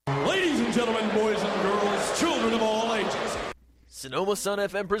and gentlemen, boys and girls, children of all ages. Sonoma Sun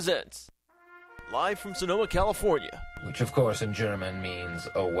FM presents, live from Sonoma, California. Which, of course, in German means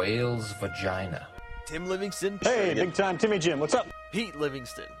a whale's vagina. Tim Livingston. Hey, big time Timmy Jim, what's up? Pete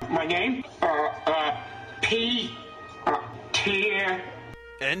Livingston. My name? P. T.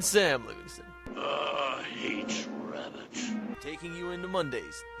 And Sam Livingston. Hate rabbits. Taking you into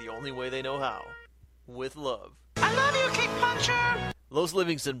Mondays, the only way they know how. With love. I love you, Kick Puncher! Los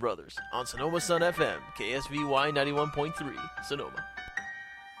Livingston Brothers on Sonoma Sun FM, KSVY 91.3, Sonoma.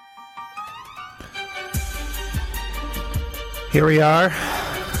 Here we are,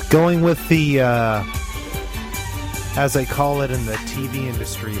 going with the, as they call it in the TV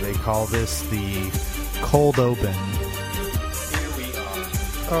industry, they call this the cold open. Here we are.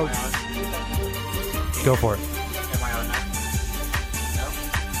 Oh, go for it. Am I on now? No?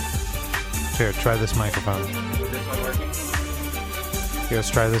 Here, try this microphone. Is this one working? Here, let's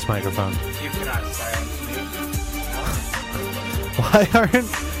try this microphone. You cannot silence me. No? Why aren't...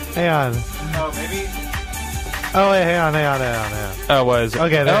 Hang on. Oh, maybe... Oh, wait, hang on. Oh, was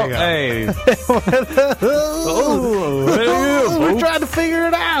okay, there you go. Hey. We're trying to figure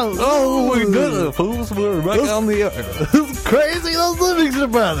it out. Oh, we did it, fools. We're back on the air. It's crazy, those Livingston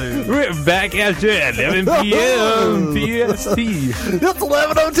Brothers. We're back at you at 11 p.m. PST. It's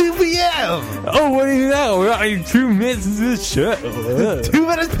 11:02 p.m. Oh, what do you know? We're only 2 minutes into this show. 2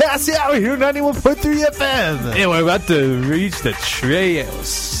 minutes past the hour here, 91.3 FM. And we're about to reach the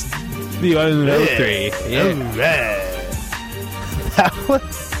trails. The 103. Yeah. That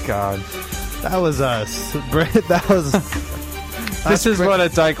was... God. That was us. That was... This is what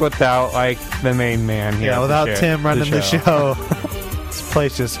it's like without, like, the main man here. Yeah, without Tim running the show. This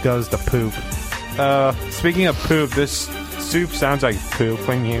place just goes to poop. Speaking of poop, this soup sounds like poop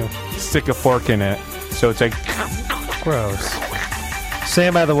when you stick a fork in it. So it's like... Gross.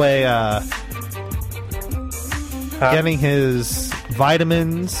 Sam, by the way, getting his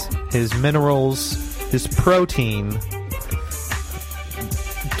vitamins, his minerals, his protein,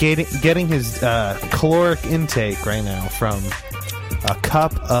 getting his caloric intake right now from a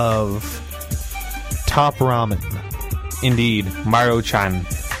cup of top ramen. Indeed, Maro-chan.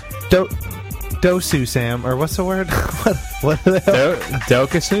 Dosu, Sam, or what's the word? what the hell?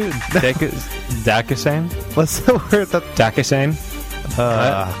 Dokusu? Dakasan? What's the word? Dakasan?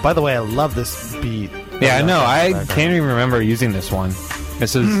 By the way, I love this beat. Yeah, I know. I can't even remember using this one.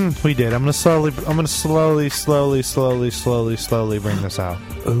 This is we did. I'm gonna slowly bring this out.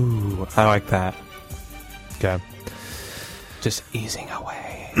 Ooh, I like that. Okay. Just easing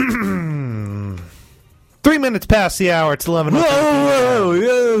away. 3 minutes past the hour. It's 11.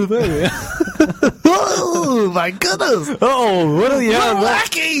 Whoa, baby. Oh my goodness! Oh, what are you? We're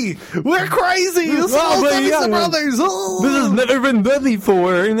wacky. We're crazy. This is Brothers. Oh. This has never been done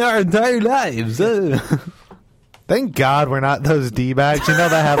before in our entire lives. Thank God we're not those D-bags. You know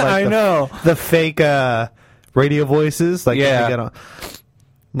that have like the fake radio voices. Like yeah. They get on,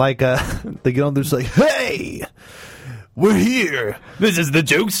 like they get on. They're just like, "Hey, we're here. This is the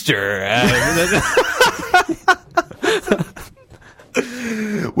jokester."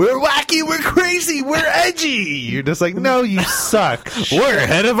 We're wacky, we're crazy, we're edgy. You're just like, no, you suck. We're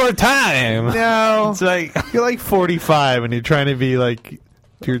ahead of our time. No, it's like you're like 45 and you're trying to be like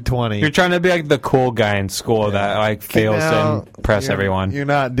you're 20. You're trying to be like the cool guy in school that like fails to impress everyone. You're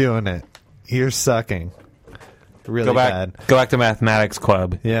not doing it. You're sucking. Really bad. Go back to mathematics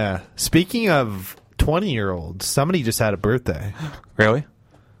club. Yeah. Speaking of 20-year-olds, somebody just had a birthday. Really?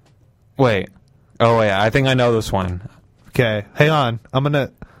 Wait. Oh yeah, I think I know this one. Okay, hang on.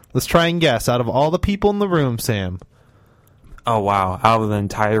 Let's try and guess. Out of all the people in the room, Sam. Oh, wow. Out of the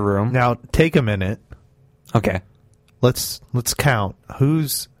entire room? Now, take a minute. Okay. Let's count.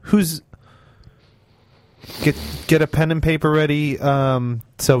 Who's get a pen and paper ready,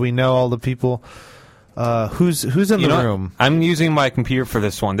 so we know all the people. Who's in the room? I'm using my computer for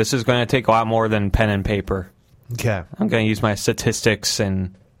this one. This is going to take a lot more than pen and paper. Okay. I'm going to use my statistics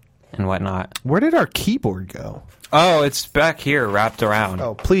and whatnot. Where did our keyboard go? Oh, it's back here, wrapped around.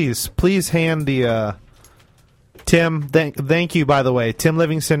 Oh, please hand the Tim. Thank you, by the way. Tim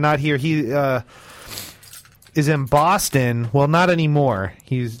Livingston not here. He is in Boston. Well, not anymore.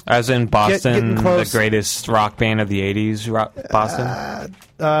 He's as in Boston, the greatest rock band of the '80s. Boston.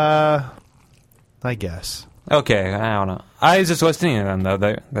 I guess. Okay, I don't know. I was just listening to them though.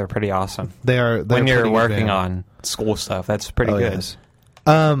 They're pretty awesome. They're when you're pretty working on school stuff. That's pretty good. Yes.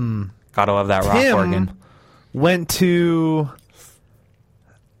 Gotta love that rock organ. Went to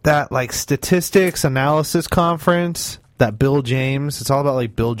that like statistics analysis conference that Bill James. It's all about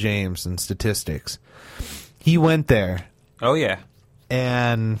like Bill James and statistics. He went there. Oh yeah.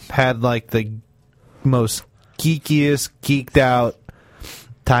 and had like the most geeked out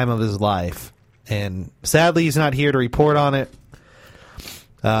time of his life. And sadly, he's not here to report on it.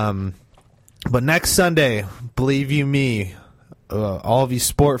 But next Sunday, believe you me, all of you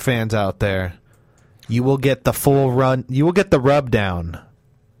sport fans out there, you will get the full run. You will get the rub down.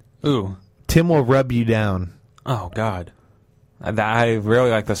 Ooh. Tim will rub you down. Oh, God. I really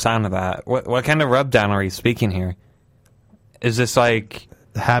like the sound of that. What kind of rub down are you speaking here? Is this like...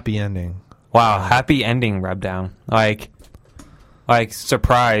 Happy ending. Wow, happy ending rub down. Like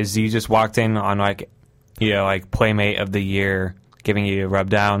surprise, you just walked in on like Playmate of the Year giving you a rub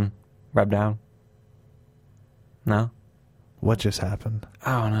down. No? What just happened?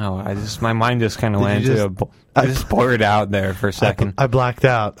 I don't know. My mind just kind of went into I just blurred out there for a second. I blacked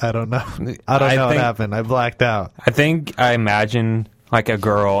out. I don't know. I don't know what happened. I blacked out. I think I imagined like a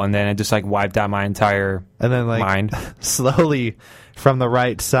girl, and then it just like wiped out my entire mind. Slowly from the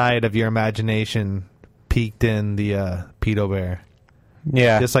right side of your imagination peeked in the Pedobear.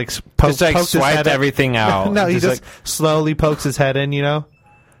 Yeah. Just like swiped everything out. No, he just slowly pokes his head in,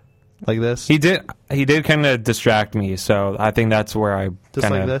 like this. He did kind of distract me, so I think that's where I just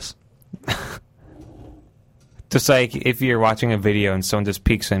like this. Just like if you're watching a video and someone just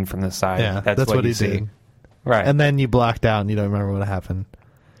peeks in from the side. Yeah, that's what he did. Right. And then you blacked out and you don't remember what happened.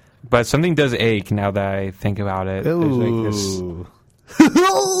 But something does ache now that I think about it. Ooh.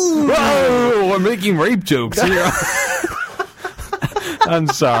 Whoa, we're making rape jokes here. I'm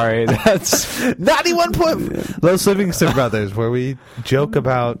sorry. That's 91 Los Livingston Brothers, where we joke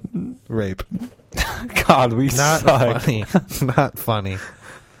about rape. God, we not suck. Funny. Not funny.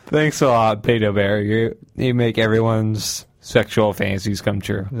 Thanks a lot, Pedobear. You make everyone's sexual fantasies come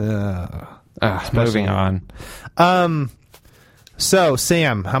true. Moving on. So,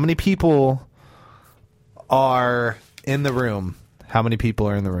 Sam, how many people are in the room? How many people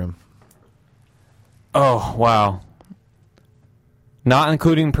are in the room? Oh, wow. Not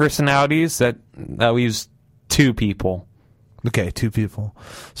including personalities, that leaves 2 people. Okay, 2 people.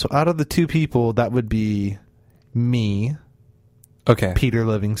 So out of the 2 people, that would be me, okay, Peter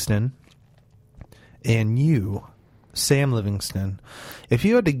Livingston, and you, Sam Livingston. If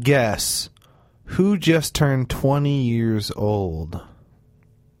you had to guess who just turned 20 years old?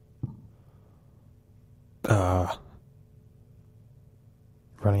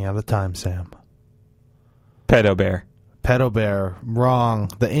 Running out of time, Sam. Pedobear. Pedobear, wrong.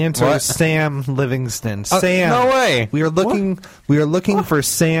 The answer is Sam Livingston. Sam, no way. We are looking for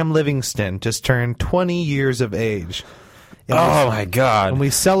Sam Livingston. Just turned 20 years of age. And my God! And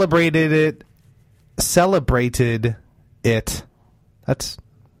we celebrated it. That's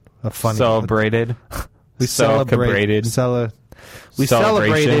a funny. Celebrated. We celebrated. We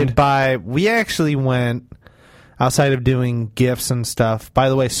celebrated by. We actually went outside of doing gifts and stuff. By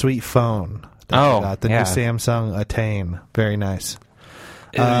the way, sweet phone. The new Samsung Attain. Very nice.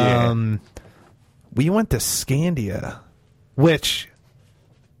 We went to Scandia, which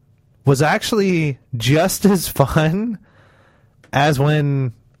was actually just as fun as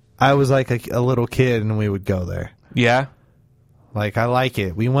when I was like a little kid and we would go there. Yeah. Like, I like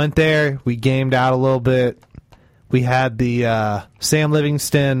it. We went there. We gamed out a little bit. We had the Sam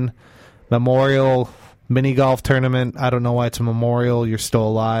Livingston Memorial Mini Golf Tournament. I don't know why it's a memorial. You're still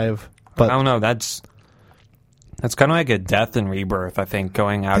alive. But I don't know. That's kind of like a death and rebirth, I think,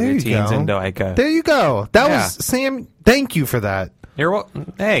 going out of your teens into like a... There you go. That was... Sam, thank you for that.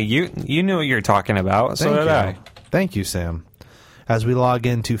 Hey, you knew what you were talking about, so did I. Thank you, Sam. As we log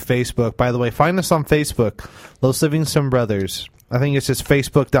into Facebook, by the way, find us on Facebook, Los Livingston Brothers. I think it's just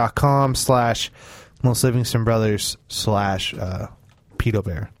facebook.com/Los Livingston Brothers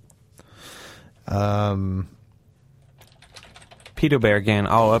 /Pedobear. Pedobear again,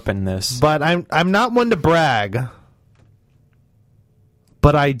 all up in this. But I'm not one to brag,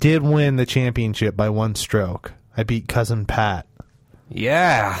 but I did win the championship by 1 stroke. I beat Cousin Pat.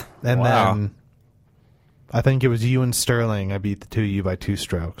 Yeah. And then I think it was you and Sterling. I beat the 2 of you by 2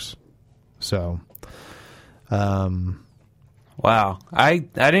 strokes. So, wow. I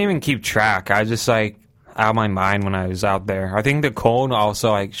didn't even keep track. I just like out of my mind when I was out there. I think the cold also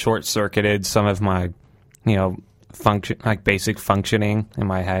like short circuited some of my, basic functioning in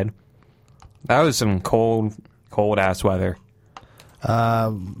my head. That was some cold ass weather.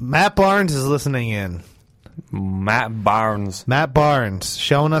 Matt Barnes is listening in. Matt Barnes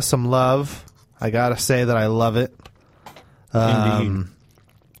showing us some love. I gotta say that I love it. Indeed.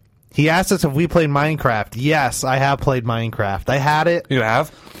 He asked us if we played Minecraft. Yes, I have played Minecraft. I had it. You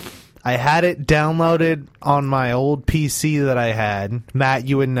have? I had it downloaded on my old PC that I had. Matt,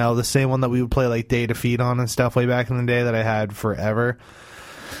 you would know, the same one that we would play like Day Defeat on and stuff way back in the day that I had forever.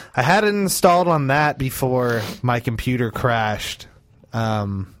 I had it installed on that before my computer crashed.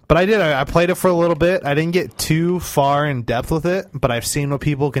 But I did. I played it for a little bit. I didn't get too far in depth with it, but I've seen what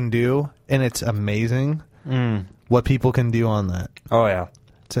people can do, and it's amazing what people can do on that. Oh, yeah.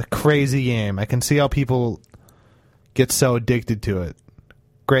 It's a crazy game. I can see how people get so addicted to it.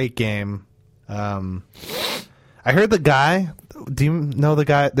 Great game. I heard the guy. Do you know the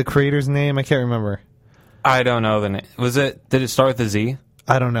guy, the creator's name? I can't remember. I don't know the name. Did it start with a Z?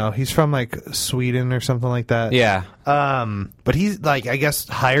 I don't know. He's from like Sweden or something like that. Yeah. But he's like, I guess,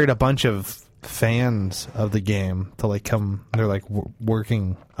 hired a bunch of fans of the game to like come. They're like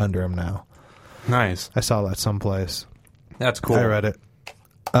working under him now. Nice. I saw that someplace. That's cool. I read it.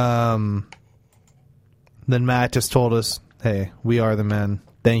 Then Matt just told us, "Hey, we are the men.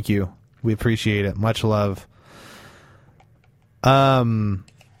 Thank you. We appreciate it. Much love."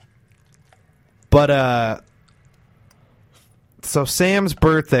 So Sam's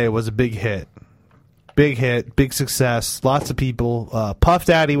birthday was a big hit. Big hit, big success. Lots of people. Puff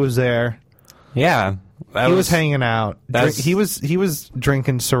Daddy was there. Yeah. He was hanging out. He was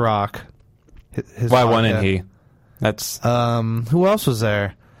drinking Ciroc. Why wouldn't he? That's who else was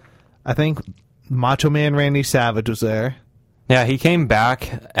there? I think Macho Man Randy Savage was there. Yeah, he came back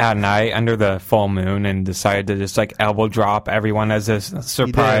at night under the full moon and decided to just like elbow drop everyone as a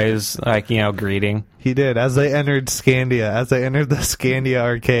surprise, greeting. He did as they entered Scandia. As they entered the Scandia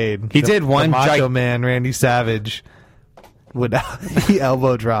arcade, he did one. Macho Man Randy Savage would he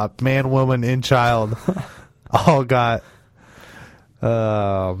elbow drop man, woman, and child. All got.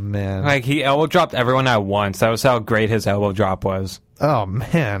 Oh man! Like he elbow dropped everyone at once. That was how great his elbow drop was. Oh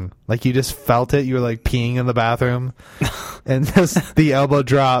man! Like you just felt it. You were like peeing in the bathroom, and just the elbow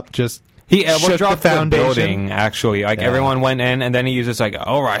drop just. He elbow dropped the foundation. building. Actually, everyone went in, and then he was just like,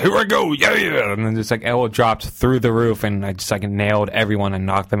 "All right, here I go, yeah!" And then just like elbow dropped through the roof, and I just like nailed everyone and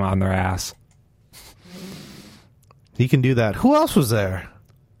knocked them on their ass. He can do that. Who else was there?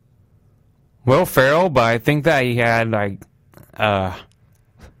 Will Ferrell, but I think that he had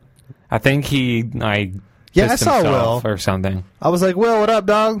I think he I saw Will or something. I was like, Will, what up,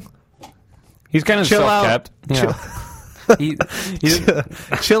 dog? He's kind of Chill out. self-kept.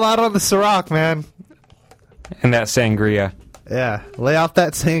 Chill out on the Ciroc, man. And that sangria. Yeah, lay off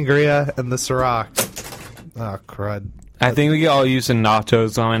that sangria and the Ciroc. Oh, crud. I think we could all use some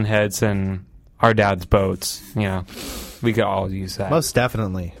nachos on heads and our dad's boats. We could all use that. Most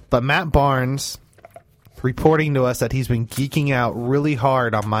definitely. But Matt Barnes reporting to us that he's been geeking out really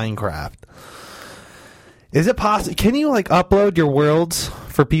hard on Minecraft. Is it possible? Can you upload your worlds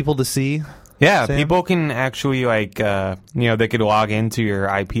for people to see? Yeah, Sam? people can actually they could log into your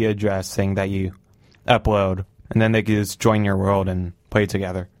IP address thing that you upload, and then they could just join your world and play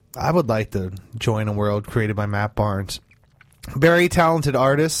together. I would like to join a world created by Matt Barnes. Very talented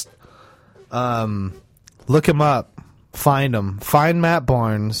artist. Look him up. Find him. Find Matt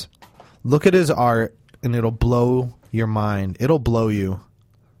Barnes. Look at his art, and it'll blow your mind. It'll blow you.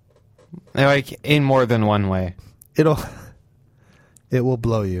 In more than one way. It will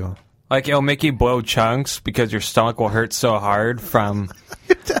blow you. It'll make you blow chunks because your stomach will hurt so hard from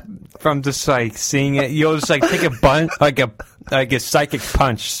just seeing it. You'll just take a bunch, like a psychic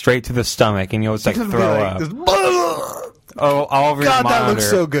punch straight to the stomach, and you'll just throw up. All over your monitor. God, that looks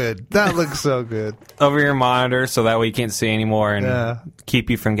so good. That looks so good. Over your monitor, so that way you can't see anymore and keep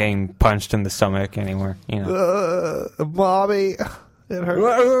you from getting punched in the stomach anymore. Mommy, it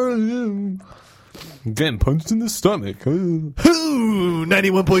hurts. Getting punched in the stomach. Ooh,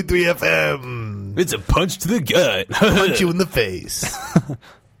 91.3 FM. It's a punch to the gut. Punch you in the face.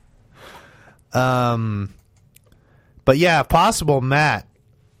 But yeah, if possible, Matt,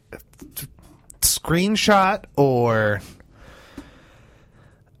 screenshot or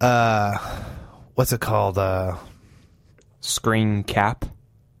what's it called? Screen cap.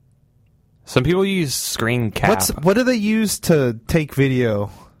 Some people use screen cap. What do they use to take video?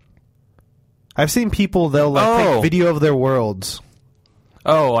 I've seen people, they'll take video of their worlds.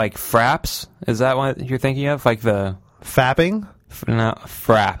 Oh, like fraps? Is that what you're thinking of? Like the fapping? No,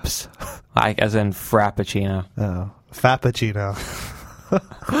 fraps. As in frappuccino. Oh, fappuccino.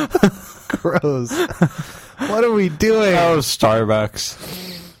 Gross. What are we doing? Oh,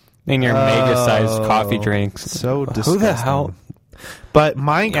 Starbucks. In your mega-sized coffee drinks. So disgusting. Who the hell? But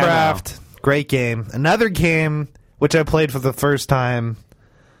Minecraft, great game. Another game, which I played for the first time.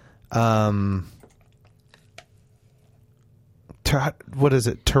 What is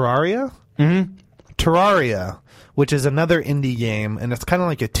it? Terraria? Mm-hmm. Terraria, which is another indie game, and it's kind of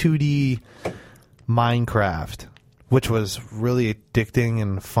like a 2D Minecraft, which was really addicting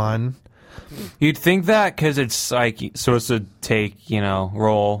and fun. You'd think that because it's like supposed to take,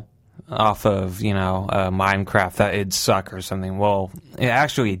 roll off of, Minecraft, that it'd suck or something. Well, it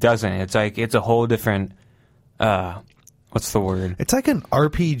actually doesn't. It's like, it's a whole different, what's the word? It's like an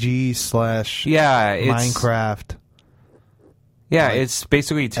RPG / Minecraft. Yeah, like it's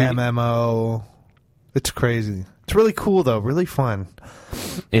basically MMO. It's crazy. It's really cool, though. Really fun.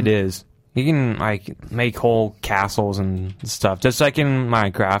 It is. You can, make whole castles and stuff, just like in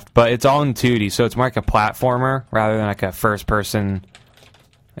Minecraft, but it's all in 2D, so it's more like a platformer rather than like a first-person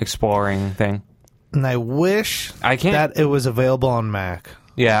exploring thing. And I wish that it was available on Mac.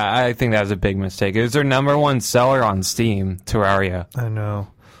 Yeah, I think that was a big mistake. It was their #1 seller on Steam, Terraria. I know.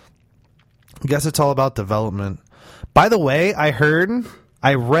 I guess it's all about development. By the way, I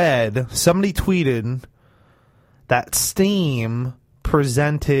read, somebody tweeted that Steam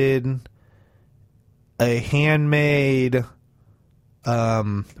presented a handmade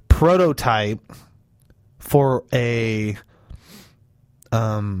prototype for a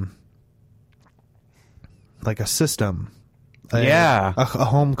like a system. A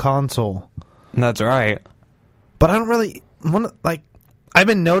home console. That's right. But I don't really want to, I've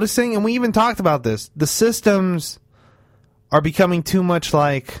been noticing, and we even talked about this, the systems are becoming too much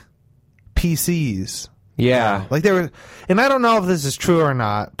like PCs. Yeah. And I don't know if this is true or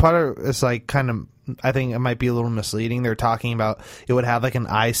not. Part of it's kind of, I think it might be a little misleading. They're talking about it would have an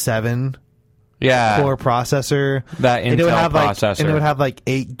i7 core processor. That Intel processor. And it would have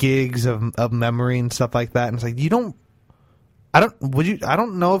 8 gigs of memory and stuff like that. And it's I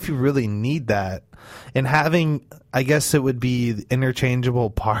don't know if you really need that. And having, I guess it would be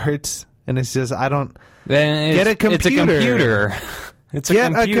interchangeable parts. And it's just, get a computer. It's a computer. It's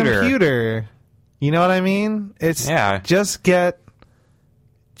a computer. You know what I mean? It's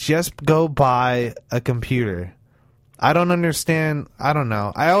just go buy a computer. I don't understand. I don't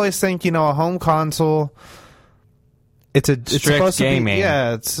know. I always think, a home console, it's supposed gaming. to be,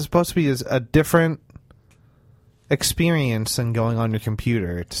 it's supposed to be a different experience than going on your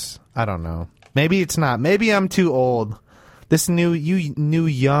computer. I don't know. Maybe it's not. Maybe I'm too old. This new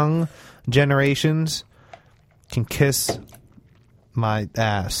young generations can kiss my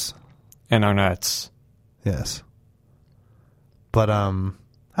ass. And our nuts. Yes. But, I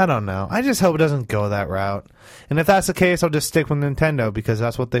don't know. I just hope it doesn't go that route. And if that's the case, I'll just stick with Nintendo because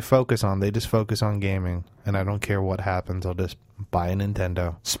that's what they focus on. They just focus on gaming. And I don't care what happens. I'll just buy a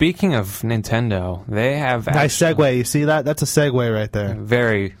Nintendo. Speaking of Nintendo, they have... Nice segue. You see that? That's a segue right there.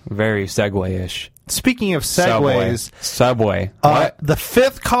 Very, very segue-ish. Speaking of segues... Subway. What? The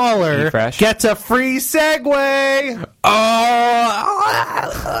 5th caller gets a free Segway! Oh!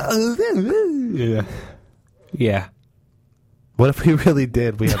 Yeah. What if we really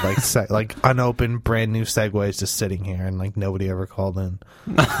did? We had unopened, brand new Segways just sitting here, and nobody ever called in.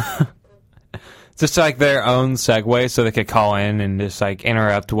 Just their own Segway, so they could call in and just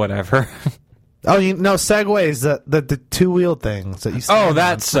interrupt whatever. Oh, Segways, the 2-wheel things that you. Oh,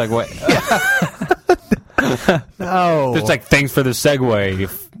 that's Segway. No, just thanks for the Segway, you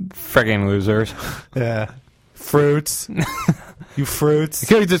friggin' losers. Yeah, fruits. You fruits. You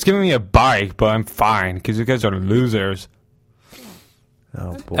could have just given me a bike, but I'm fine because you guys are losers.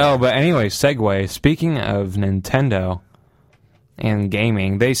 Oh, boy. Oh, but anyway, segue. Speaking of Nintendo and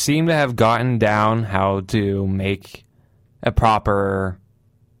gaming, they seem to have gotten down how to make a proper,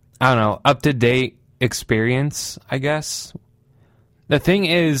 up-to-date experience, I guess. The thing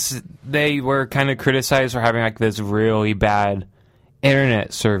is, they were kind of criticized for having this really bad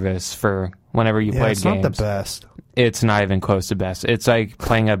internet service for whenever you played games. It's not the best. It's not even close to best. It's like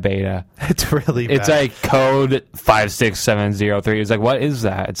playing a beta. It's really bad. It's like code 56703. It's what is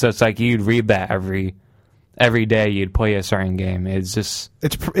that? So it's you'd read that every day you'd play a certain game. It's just...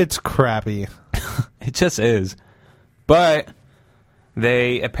 It's crappy. It just is. But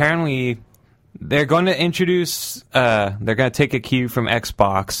they apparently... They're going to introduce... they're going to take a cue from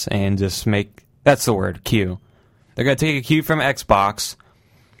Xbox and just make... That's the word, cue. They're going to take a cue from Xbox...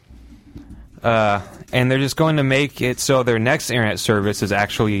 and they're just going to make it so their next internet service is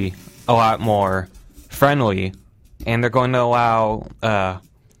actually a lot more friendly. And they're going to allow... I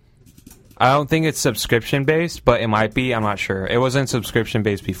don't think it's subscription-based, but it might be. I'm not sure. It wasn't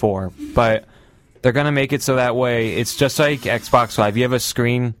subscription-based before. But they're going to make it so that way it's just like Xbox Live. You have a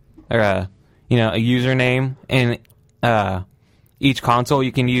screen, or a username, and each console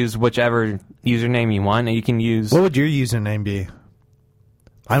you can use whichever username you want. And you can use... What would your username be?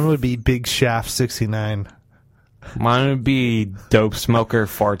 Mine would be Big Shaft 69. Mine would be Dope Smoker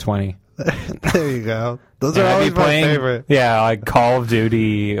 420. There you go. Those And are I'd be always my playing- favorite. Yeah, like Call of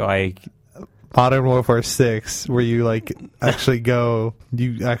Duty, like Modern Warfare 6, where you actually go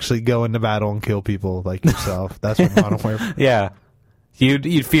into battle and kill people like yourself. That's what Modern Warfare. yeah.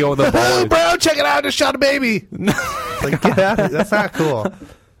 You'd feel the bullets. Bro, check it out! I just shot a baby. Like, get out! Of it. That's not cool.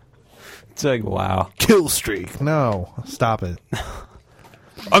 It's like, wow. Kill streak. No, stop it.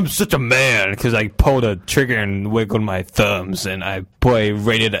 I'm such a man because I pulled a trigger and wiggled my thumbs, and I play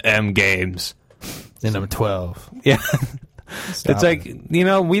rated M games. And I'm 12. Yeah. Stop It's like, it.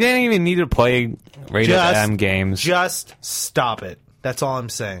 we didn't even need to play rated M games. Just stop it. That's all I'm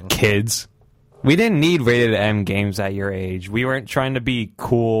saying. Kids. We didn't need rated M games at your age. We weren't trying to be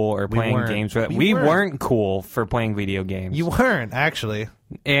cool or playing weren't. games. For that. We We weren't. weren't cool for playing video games. You weren't, actually.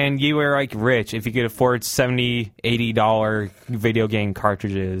 And you were like rich if you could afford $70, $80 video game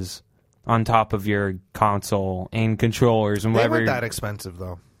cartridges on top of your console and controllers and They whatever. weren't that expensive,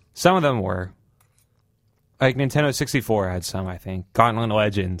 though. Some of them were. Like Nintendo 64 had some, I think. Gauntlet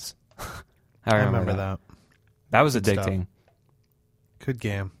Legends. I remember that. That was Good addicting. Good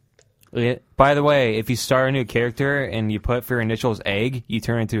game. By the way, if you start a new character and you put for your initials egg, you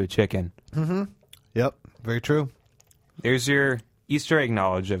turn into a chicken. Yep, very true. There's your Easter egg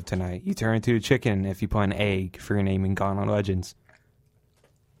knowledge of tonight. You turn into a chicken if you put an egg for your name in Gauntlet Legends.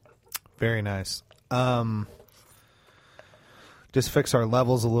 Very nice. Just fix our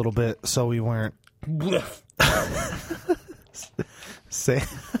levels a little bit so we weren't. Say.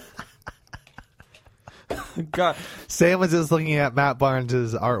 God. Sam was just looking at Matt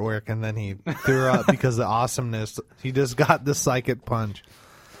Barnes' artwork, and then he threw up because of the awesomeness. He just got the psychic punch.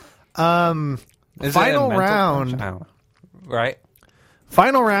 Is it a Final mental round. punch? I don't know. Right?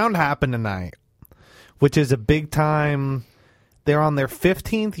 Final round happened tonight, which is a big time. They're on their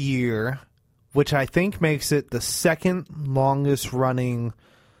 15th year, which I think makes it the second longest running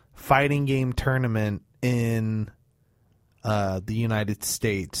fighting game tournament in the United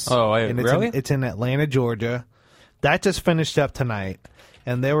States. Oh, wait, and really? It's in Atlanta, Georgia. That just finished up tonight.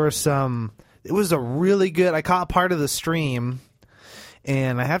 And there were some... It was a really good... I caught part of the stream,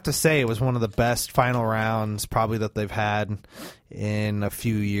 and I have to say it was one of the best final rounds probably that they've had in a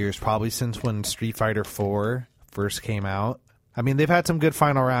few years, probably since when Street Fighter 4 first came out. I mean, they've had some good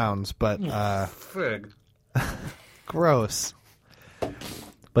final rounds, but... Frig. gross.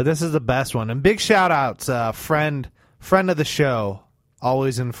 But this is the best one. And big shout-outs, friend of the show,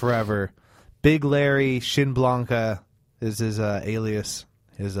 always and forever. Big Larry Shin Blanca is his alias,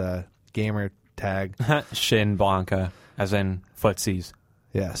 his gamer tag. Shin Blanca, as in footsies.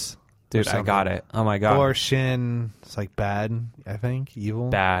 Yes. Dude, I got it. Oh my god. Or Shin, it's like bad, I think, evil.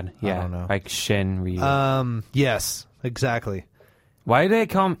 Bad, yeah. I don't know. Like Shin Ryu. Yes, exactly. Why do they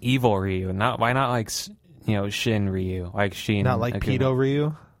call him Evil Ryu? Why not like Shin Ryu? Like Shin. Not like Pedo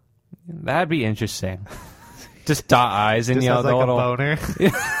Ryu. That'd be interesting. Just dot eyes and Just has the like little. a boner.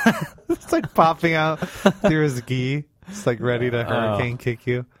 It's like popping out through his gi. It's like ready to hurricane kick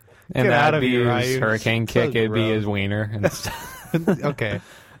you. And Get out that'd of be here, his Ryu. hurricane So kick. It'd be gross. his wiener. And stuff. Okay.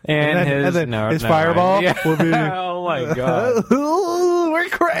 And then his never fireball mind. Yeah. will be. Oh my god. We're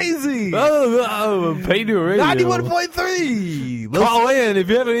crazy. Pay to radio. 91.3. Call in if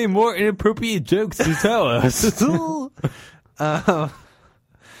you have any more inappropriate jokes to tell us.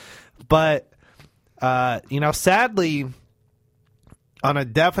 But sadly, on a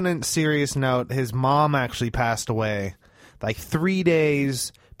definite serious note, his mom actually passed away like 3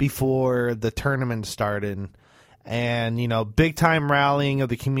 days before the tournament started. And, big time rallying of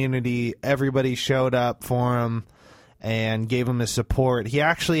the community. Everybody showed up for him and gave him his support. He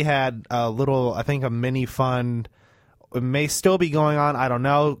actually had a mini fund. It may still be going on. I don't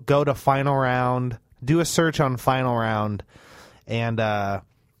know. Go to Final Round. Do a search on Final Round. And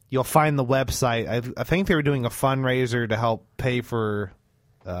you'll find the website. I think they were doing a fundraiser to help pay for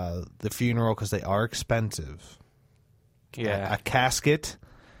the funeral because they are expensive. Yeah. A casket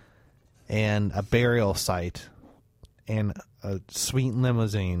and a burial site and a sweet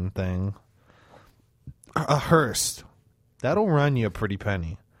limousine thing. A hearse. That'll run you a pretty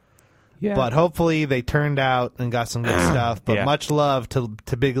penny. Yeah. But hopefully they turned out and got some good stuff. But Yeah. much love to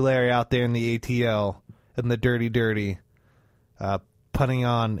Big Larry out there in the ATL and the Dirty. Putting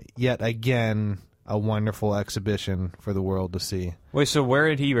on yet again a wonderful exhibition for the world to see. Wait, so where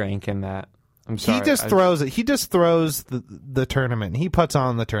did he rank in that? I'm sorry. He just throws it. He just throws the tournament. He puts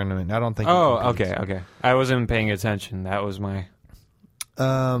on the tournament. I don't think. Oh, he competes. okay. I wasn't paying attention. That was my.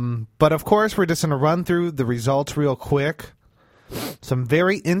 But of course, we're just going to run through the results real quick. Some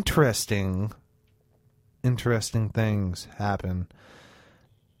very interesting things happen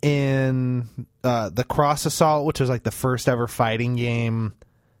in the Cross Assault, which was like the first ever fighting game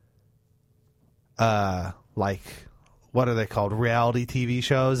like, what are they called? Reality TV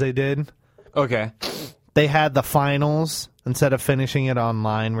shows they did. Okay. They had the finals. Instead of finishing it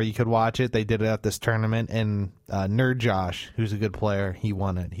online where you could watch it, they did it at this tournament, and Nerd Josh, who's a good player, he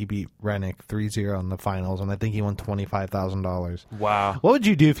won it. He beat Rennick 3-0 in the finals, and I think he won $25,000. Wow. What would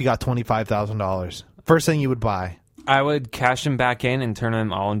you do if you got $25,000? First thing you would buy? I would cash them back in and turn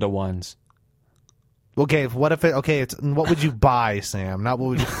them all into ones. Okay, what if it? Okay, what would you buy, Sam? Not what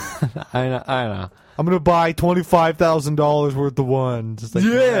would you? I know. I'm gonna buy $25,000 worth of ones. It's like,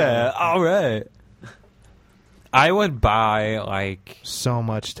 Yeah, all right. I would buy, like... so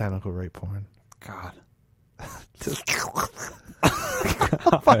much tentacle rape porn. God. That's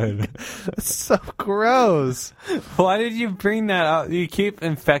so gross. Why did you bring that up? You keep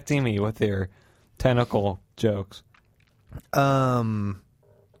infecting me with your tentacle jokes. I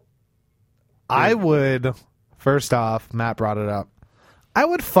would, first off, Matt brought it up, I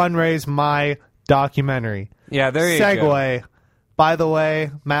would fundraise my documentary. Yeah, there you go. Segue. By the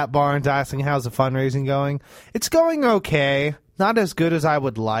way, Matt Barnes asking how's the fundraising going. It's going okay. Not as good as I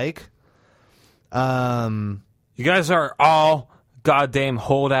would like. You guys are all goddamn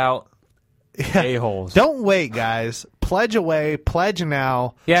holdout a-holes. Don't wait, guys. Pledge away. Pledge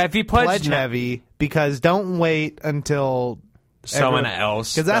now. Yeah, if you Pledge heavy. Because don't wait until... someone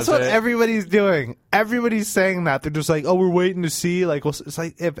else. Because that's what everybody's doing. Everybody's saying that. They're just like, oh, we're waiting to see. Like, well, it's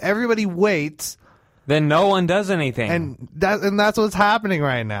like, if everybody waits... then no one does anything. And that's what's happening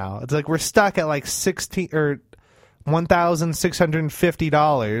right now. It's like we're stuck at like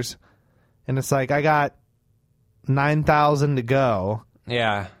 $1,650, and it's like I got $9,000 to go.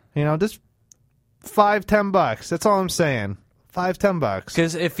 Yeah, just $5-10. That's all I'm saying. $5-10.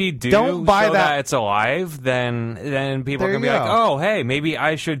 Because if you don't buy show that it's alive, then people There are gonna be you like, go. oh, hey, maybe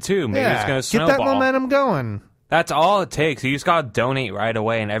I should too. Maybe it's gonna snowball. Get that momentum going. That's all it takes. You just gotta donate right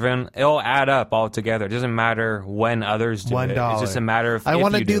away, and it'll add up all together. It doesn't matter when others do it. $1. It's just a matter of I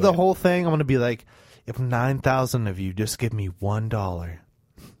want to do the whole thing. I want to be like, if 9,000 of you just give me $1,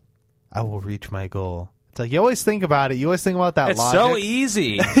 I will reach my goal. It's like you always think about it. You always think about that. It's logic. so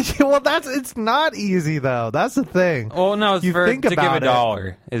easy. Well, it's not easy though. That's the thing. Well, no, You to think give about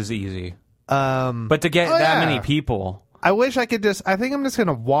 $1 is easy, but to get that yeah. many people, I wish I could I think I'm just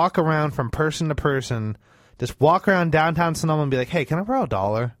gonna walk around from person to person. Just walk around downtown Sonoma and be like, hey, can I borrow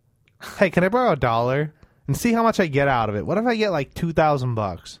 $1? Hey, can I borrow $1? And see how much I get out of it. What if I get like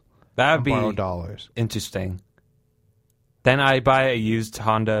 $2,000? that would be Borrow dollars. interesting. Then I buy a used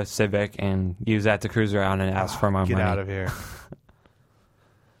Honda Civic and use that to cruise around and ask for my Get money. out of here.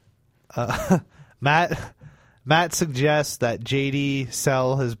 Matt suggests that JD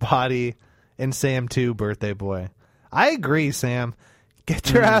sell his body in Sam 2 Birthday Boy. I agree, Sam.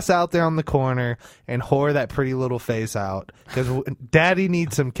 Get your ass out there on the corner and whore that pretty little face out. Because Daddy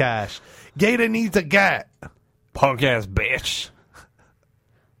needs some cash. Gator needs a gat. Punk ass bitch.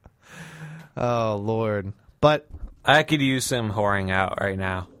 Oh, Lord. But, I could use some whoring out right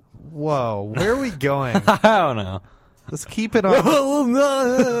now. whoa, where are we going? I don't know. Let's keep it on.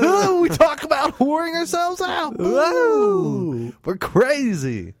 We talk about whoring ourselves out. Whoa. We're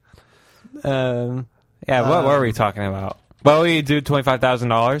crazy. Yeah, what were we talking about? Well, we do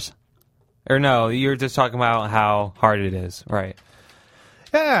 $25,000? Or no, you were just talking about how hard it is, right?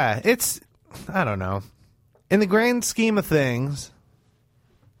 Yeah, I don't know. In the grand scheme of things,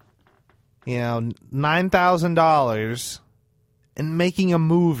 $9,000 and making a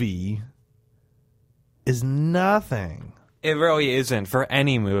movie is nothing. It really isn't for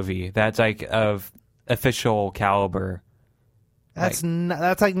any movie that's like of official caliber. That's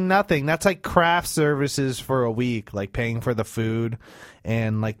like nothing. That's like craft services for a week, like paying for the food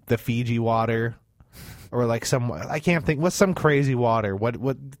and like the Fiji water, or like I can't think. What's some crazy water?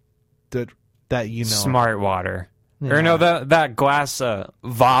 Smart water. Yeah. Or no, that glass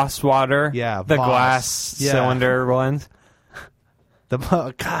Voss water. Yeah, the Voss. glass cylinder ones.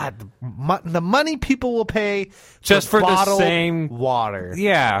 The money people will pay Just for the bottled same water.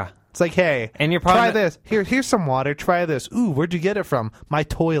 Yeah. It's like, hey, and you're probably try this. Here's some water. Try this. Ooh, where'd you get it from? My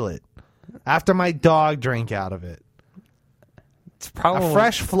toilet. After my dog drank out of it. It's probably a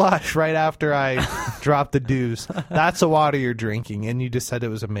fresh flush right after I dropped the deuce. That's the water you're drinking, and you just said it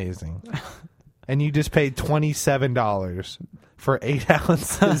was amazing. And you just paid $27 for 8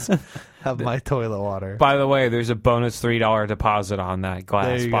 ounces of my toilet water. By the way, there's a bonus $3 deposit on that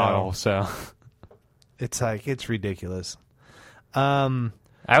glass bottle. Go. So it's ridiculous.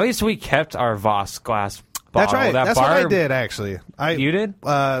 At least we kept our Voss glass bottle. That's right. That's what I did, actually. You did?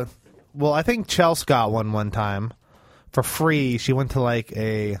 Well, I think Chelsea got one time for free. She went to like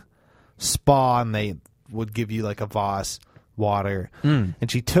a spa, and they would give you like a Voss water. And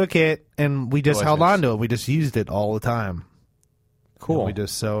she took it, and we just held Delicious. on to it. We just used it all the time. Cool.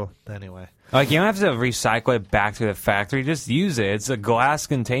 And anyway. Like, you don't have to recycle it back to the factory. Just use it. It's a glass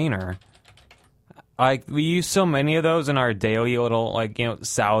container. Like, we use so many of those in our daily little, like,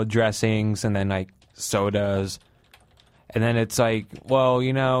 salad dressings and then, like, sodas. And then it's like, well,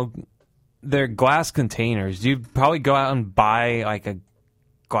 they're glass containers. You'd probably go out and buy, like, a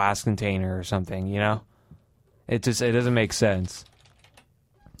glass container or something, It doesn't make sense.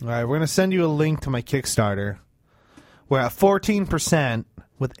 All right, we're going to send you a link to my Kickstarter. We're at 14%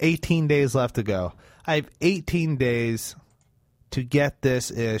 with 18 days left to go. I have 18 days to get this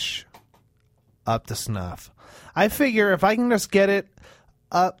ish up to snuff. I figure if I can just get it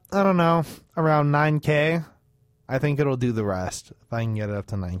up, I don't know, around 9K, I think it'll do the rest if I can get it up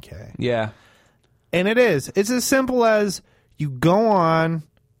to 9K. Yeah. And it is. It's as simple as you go on,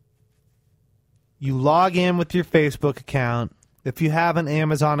 you log in with your Facebook account. If you have an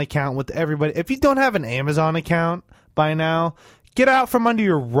Amazon account with everybody, if you don't have an Amazon account by now, get out from under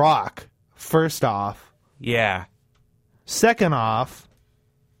your rock, first off. Yeah. Second off,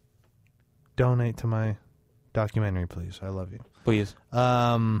 donate to my documentary, please. I love you. Please.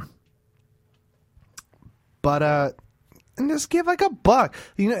 And just give like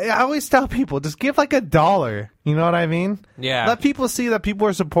 $1. I always tell people, just give like $1. You know what I mean? Yeah. Let people see that people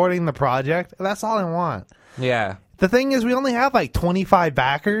are supporting the project. That's all I want. Yeah. The thing is, we only have like 25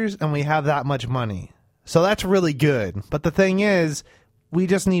 backers, and we have that much money. So that's really good. But the thing is, we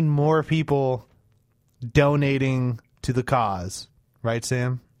just need more people donating to the cause. Right,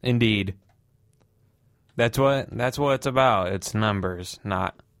 Sam? Indeed. That's what it's about. It's numbers,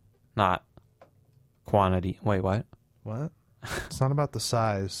 not quantity. Wait, what? What? It's not about the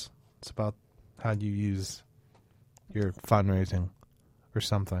size. It's about how you use your fundraising or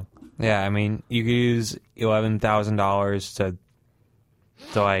something. Yeah, I mean, you could use $11,000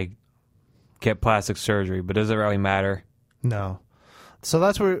 to like get plastic surgery, but does it really matter? No. So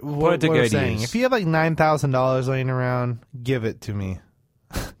that's what to we're good saying. use. If you have like $9,000 laying around, give it to me.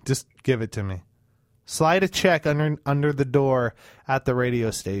 Just give it to me. Slide a check under the door at the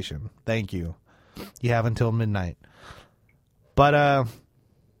radio station. Thank you. You have until midnight. But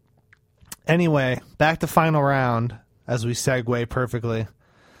anyway, back to final round as we segue perfectly.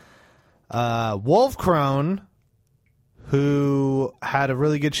 Wolf Crone, who had a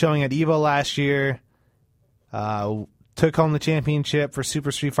really good showing at EVO last year, took home the championship for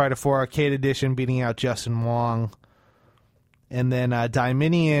Super Street Fighter 4 Arcade Edition, beating out Justin Wong. And then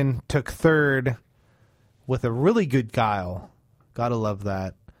Dominion took third with a really good Guile. Gotta love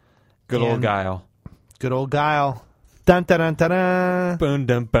that. Good old Guile. Good old Guile. Dun dun dun dun dun. Boom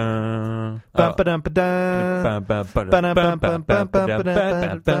dum bum. Bum ba dum ba dun.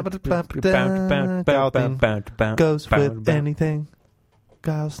 Guile theme goes with anything.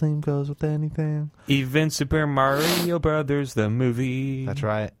 Guile's theme goes with anything. Even Super Mario Brothers the movie. That's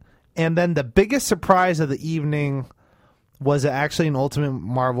right. And then the biggest surprise of the evening was actually an Ultimate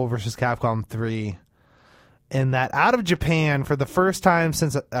Marvel vs. Capcom 3. And that out of Japan, for the first time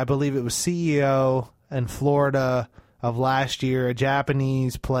since I believe it was CEO in Florida of last year, a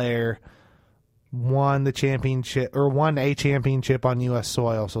Japanese player won the championship, or won a championship on U.S.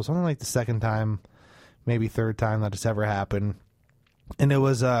 soil. So it's only like the second time, maybe third time that it's ever happened. And it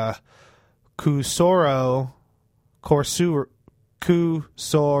was Kusoru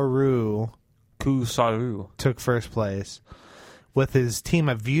took first place with his team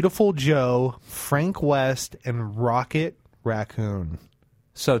of Beautiful Joe, Frank West, and Rocket Raccoon.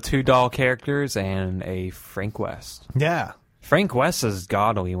 So 2 doll characters and a Frank West. Yeah. Frank West is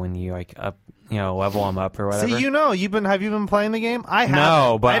godly when you like up, level him up or whatever. See, have you been playing the game? I haven't.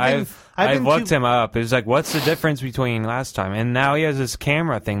 No, but I've looked too... him up. It's like, what's the difference between last time? And now he has this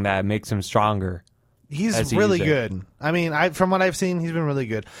camera thing that makes him stronger. He's really good. I mean, from what I've seen, he's been really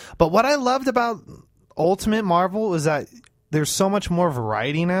good. But what I loved about Ultimate Marvel is that there's so much more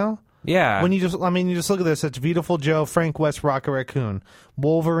variety now. Yeah. When you just look at this. It's Beautiful Joe, Frank West, Rocket Raccoon,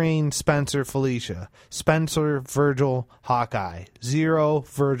 Wolverine, Spencer, Felicia, Spencer, Virgil, Hawkeye, Zero,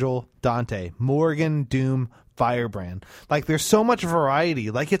 Virgil, Dante, Morgan, Doom, Firebrand. Like, there's so much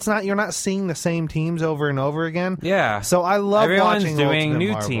variety. Like, you're not seeing the same teams over and over again. Yeah. So I love Everyone's watching doing Ultimate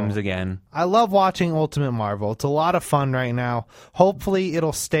new Marvel. teams again. I love watching Ultimate Marvel. It's a lot of fun right now. Hopefully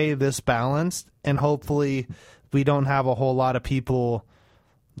it'll stay this balanced, and hopefully we don't have a whole lot of people,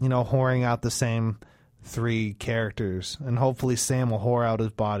 whoring out the same 3 characters. And hopefully Sam will whore out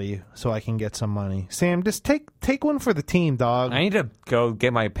his body so I can get some money. Sam, just take one for the team, dog. I need to go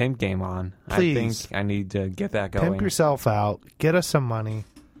get my pimp game on. Please. I think I need to get that going. Pimp yourself out. Get us some money,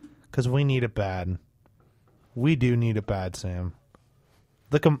 because we need it bad. We do need it bad, Sam.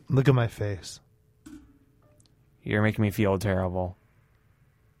 Look at my face. You're making me feel terrible.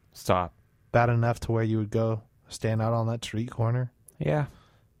 Stop. Bad enough to where you would go stand out on that street corner? Yeah.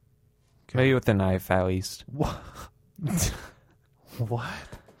 Okay. Maybe with a knife, at least. What? What?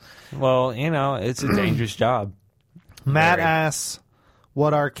 Well, it's a dangerous job. Matt Very. asks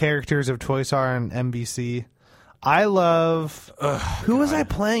what our characters of choice are on NBC. I love... who was I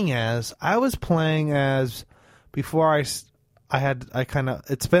playing as? I was playing as... Before it's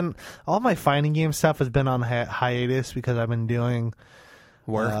been... All my fighting game stuff has been on hiatus because I've been doing...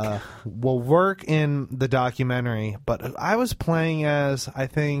 Work. Work in the documentary. But I was playing as, I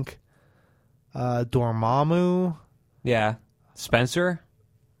think, Dormammu. Yeah. Spencer?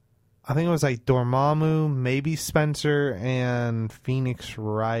 I think it was like Dormammu, maybe Spencer, and Phoenix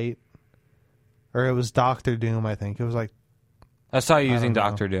Wright. Or it was Doctor Doom, I think. It was like... I saw you using don't know.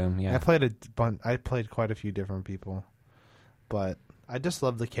 Doctor Doom, yeah. I played quite a few different people. But I just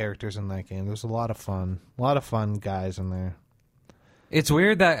love the characters in that game. There's a lot of fun. A lot of fun guys in there. It's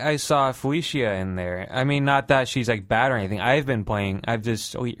weird that I saw Felicia in there. I mean, not that she's like bad or anything. I've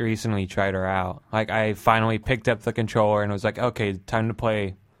just recently tried her out. Like, I finally picked up the controller and was like, okay, time to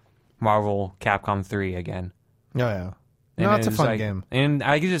play Marvel Capcom 3 again. Oh, yeah. And No, it's a fun like, game. And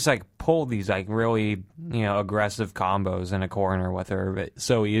I could just like pull these like really, aggressive combos in a corner with her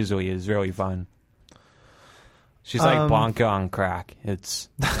so easily. It's really fun. She's like Blanca on crack. It's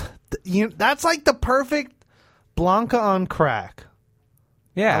that's like the perfect Blanca on crack.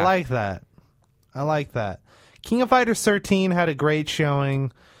 yeah. I like that. King of Fighters 13 had a great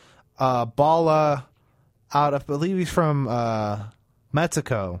showing. Bala, out of, I believe he's from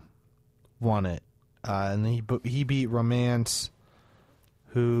Mexico, won it. And he beat Romance,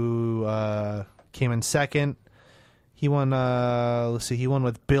 who came in second. He won, he won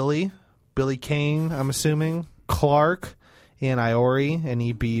with Billy Kane, I'm assuming, Clark, and Iori, and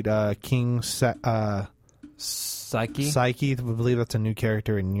he beat King Psyche, I believe that's a new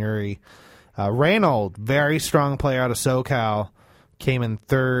character in Yuri. Reynold, very strong player out of SoCal, came in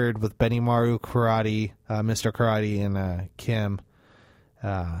third with Benny Maru Karate, Mr. Karate, and Kim.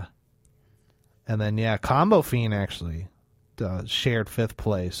 And then, Combo Fiend actually shared fifth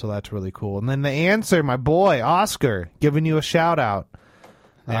place, so that's really cool. And then the answer, my boy, Oscar, giving you a shout-out.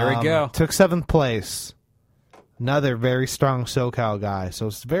 There we go. Took seventh place. Another very strong SoCal guy, so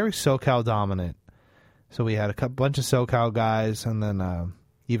it's very SoCal dominant. So we had a bunch of SoCal guys, and then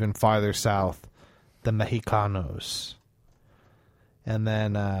even farther south, the Mexicanos. And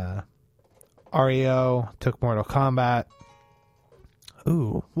then Ario took Mortal Kombat.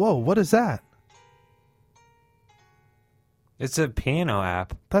 Ooh, whoa, what is that? It's a piano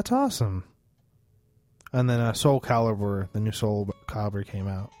app. That's awesome. And then Soul Calibur, the new Soul Calibur came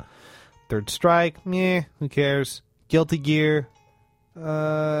out. Third Strike, meh, who cares? Guilty Gear,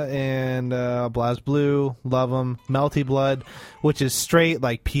 and BlazBlue, love them. Melty Blood, which is straight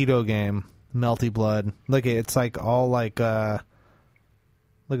like pedo game. Melty Blood. Look at it's like all like look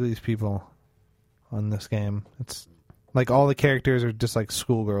at these people on this game. It's like all the characters are just like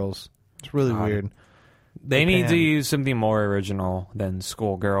schoolgirls. It's really weird. They need to use something more original than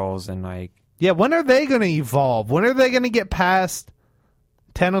schoolgirls and like. Yeah, when are they going to evolve? When are they going to get past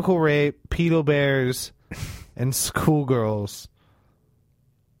tentacle rape, pedobears, and schoolgirls?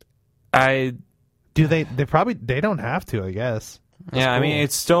 They don't have to, I guess. That's cool. I mean,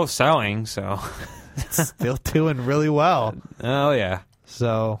 it's still selling, so. It's still doing really well. Oh, yeah.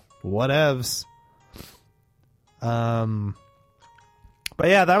 So, whatevs. But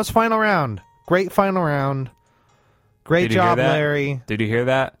yeah, that was final round. Great final round. Great job, Larry. Did you hear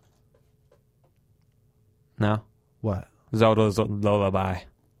that? No? What? Zelda's Lullaby.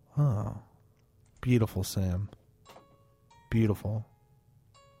 Oh. Beautiful, Sam. Beautiful.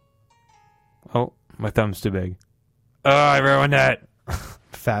 Oh, my thumb's too big. Oh, I ruined that.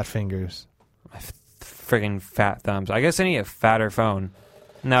 Fat fingers. My friggin' fat thumbs. I guess I need a fatter phone.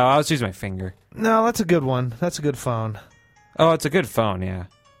 No, I'll just use my finger. No, that's a good one. That's a good phone. Oh, it's a good phone, yeah.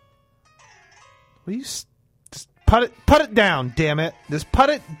 Will you just put it down, damn it. Just put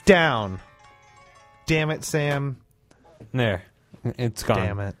it down. Damn it, Sam. There. It's gone.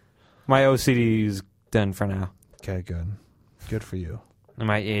 Damn it. My OCD is done for now. Okay, good. Good for you. And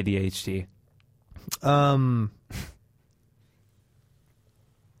my ADHD. What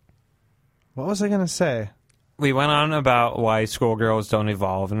was I going to say? We went on about why schoolgirls don't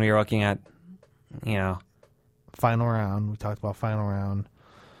evolve, and we were looking at, Final round. We talked about final round.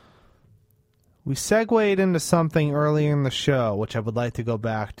 We segued into something earlier in the show, which I would like to go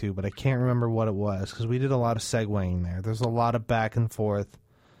back to, but I can't remember what it was, because we did a lot of segueing there. There's a lot of back and forth.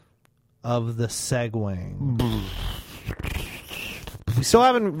 of the Segway.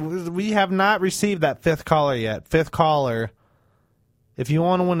 We have not received that fifth caller yet. Fifth caller, if you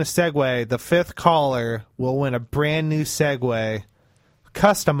want to win a Segway, the fifth caller will win a brand new Segway,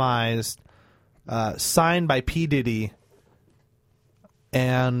 customized, signed by P. Diddy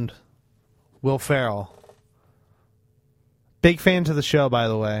and Will Ferrell. Big fans of the show, by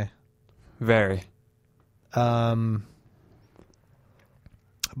the way. Very. But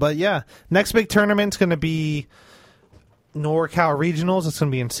yeah, next big tournament's going to be NorCal Regionals. It's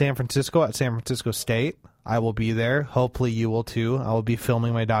going to be in San Francisco at San Francisco State. I will be there. Hopefully you will too. I will be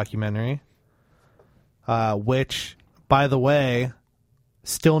filming my documentary, which, by the way,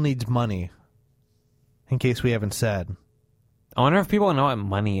 still needs money, in case we haven't said. I wonder if people know what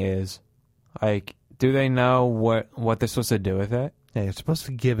money is. Like, do they know what they're supposed to do with it? Yeah, you're supposed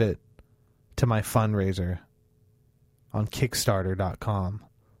to give it to my fundraiser on Kickstarter.com.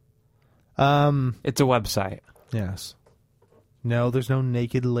 It's a website. Yes. No, there's no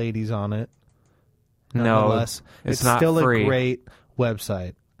naked ladies on it. No, Nonetheless, it's not still free. a great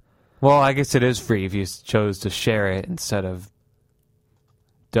website. Well, I guess it is free if you chose to share it instead of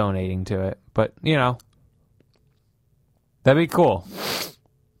donating to it. But, you know, that'd be cool.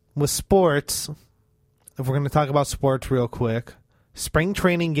 With sports, if we're going to talk about sports real quick, spring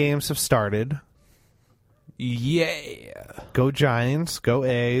training games have started. Yeah. Go Giants. Go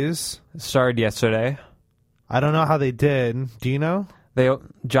A's. Started yesterday. I don't know how they did. Do you know?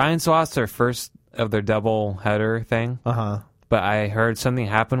 Giants lost their first of their double header thing. Uh-huh. But I heard something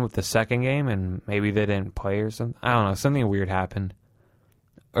happened with the second game, and maybe they didn't play or something. I don't know. Something weird happened.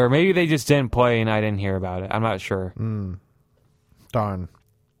 Or maybe they just didn't play and I didn't hear about it. I'm not sure. Darn.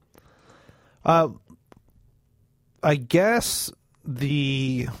 I guess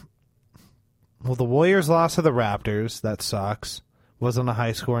the Warriors lost to the Raptors. That sucks. Wasn't a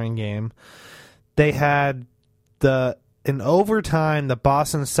high-scoring game. They had in overtime, the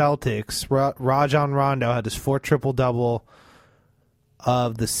Boston Celtics, Rajon Rondo had his 4th triple-double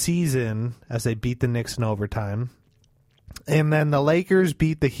of the season as they beat the Knicks in overtime. And then the Lakers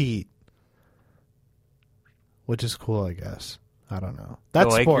beat the Heat, which is cool, I guess. I don't know. That's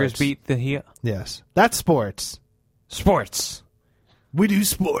the Lakers sports. beat the Heat? Yes. That's sports. Sports. We do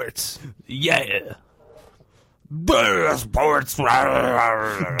sports. Yeah.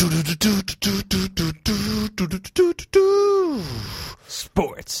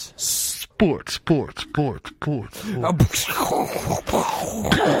 Sports. Sports. Sports.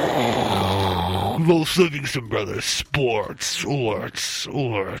 Los Livingston Brothers. Sports.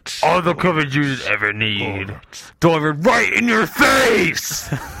 All the coverage you ever need. Delivered right in your face.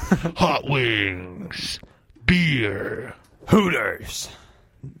 Hot wings. Beer. Hooters.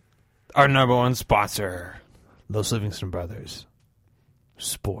 Our number one sponsor. Los Livingston Brothers.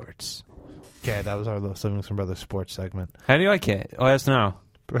 Sports. Okay, that was our Los Livingston Brothers sports segment. How do you like it? Let us know.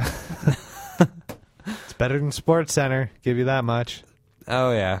 It's better than Sports Center. Give you that much.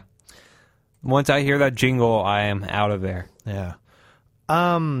 Oh, yeah. Once I hear that jingle, I am out of there. Yeah.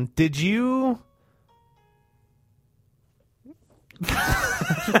 Did you...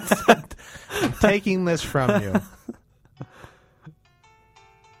 I'm taking this from you.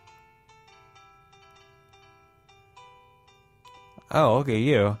 Oh, okay,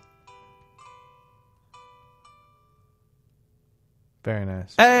 you. Very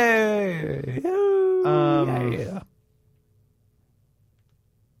nice. Hey! Yeah.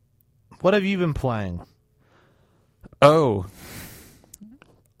 What have you been playing? Oh.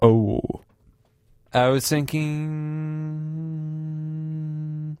 I was thinking...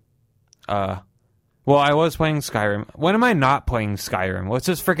 Well, I was playing Skyrim. When am I not playing Skyrim? Let's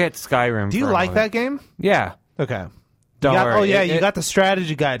just forget Skyrim. Do you like that game? Yeah. Okay. Don't worry. You got the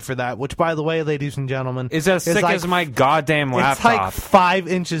strategy guide for that, which, by the way, ladies and gentlemen, It's as thick like, as my goddamn laptop. It's like 5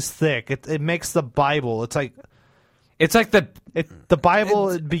 inches thick. It makes the Bible. It's like the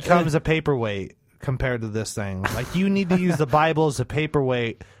Bible becomes a paperweight compared to this thing. Like, you need to use the Bible as a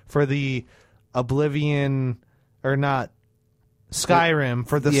paperweight for the Oblivion, or not, Skyrim,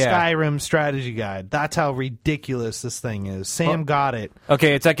 for the Skyrim strategy guide. That's how ridiculous this thing is. Sam got it.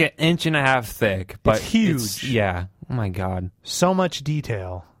 Okay, it's like 1.5 inches thick, but It's huge. Yeah. Oh my god. So much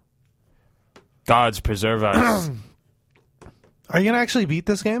detail. Gods preserve us. Are you going to actually beat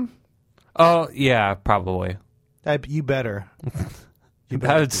this game? Oh, yeah, probably. You better.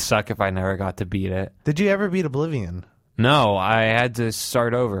 That would suck if I never got to beat it. Did you ever beat Oblivion? No, I had to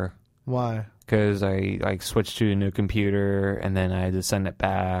start over. Why? Because I switched to a new computer, and then I had to send it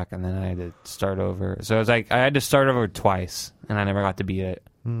back, and then I had to start over. So it was like I had to start over twice, and I never got to beat it.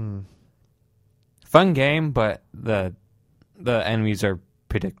 Fun game, but the enemies are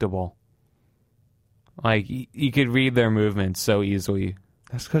predictable. Like, you could read their movements so easily.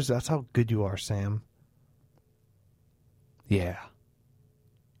 That's because that's how good you are, Sam. Yeah.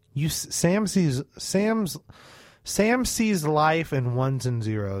 Sam sees life in ones and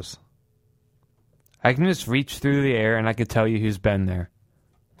zeros. I can just reach through the air and I could tell you who's been there.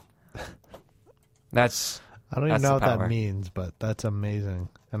 I don't even know what that means, but that's amazing.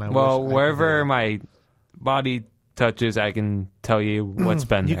 And wherever my body touches, I can tell you what's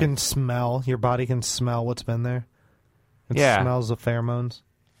been there. You can smell. Your body can smell what's been there. It smells the pheromones.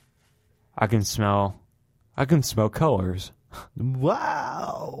 I can smell colors.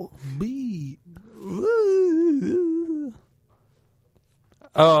 Wow.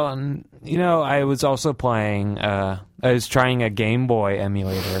 Oh, I was also playing. I was trying a Game Boy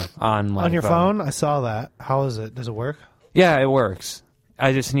emulator on my on your phone. I saw that. How is it? Does it work? Yeah, it works.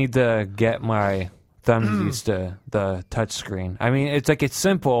 I just need to get my thumbs used to the touch screen. I mean, it's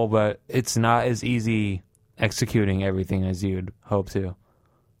simple, but it's not as easy executing everything as you'd hope to.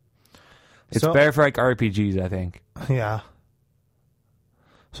 It's better for RPGs, I think. Yeah.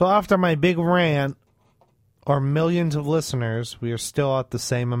 So after my big rant, or millions of listeners, we are still at the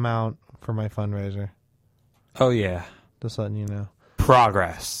same amount for my fundraiser. Oh, yeah. Just letting you know.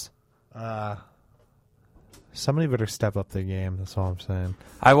 Progress. Somebody better step up their game. That's all I'm saying.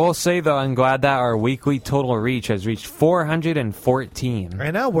 I will say, though, I'm glad that our weekly total reach has reached 414.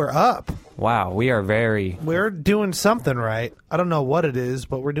 Right now, we're up. Wow, We're doing something right. I don't know what it is,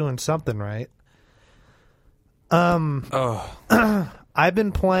 but we're doing something right. I've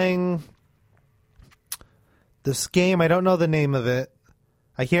been playing this game. I don't know the name of it.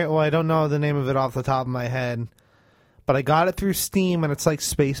 I don't know the name of it off the top of my head. But I got it through Steam, and it's like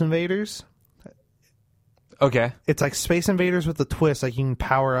Space Invaders. Okay. It's like Space Invaders with a twist. Like, you can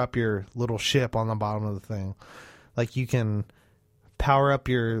power up your little ship on the bottom of the thing. Like, you can power up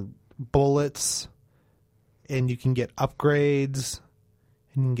your bullets, and you can get upgrades,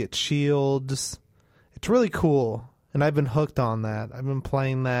 and you can get shields. It's really cool, and I've been hooked on that. I've been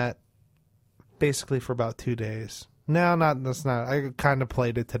playing that basically for about 2 days. No, that's not. I kind of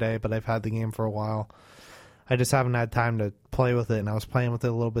played it today, but I've had the game for a while. I just haven't had time to play with it, and I was playing with it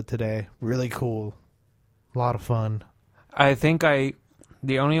a little bit today. Really cool. A lot of fun. I think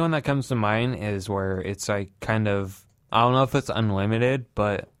the only one that comes to mind is where it's like kind of, I don't know if it's unlimited,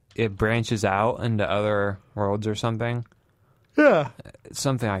 but it branches out into other worlds or something. Yeah.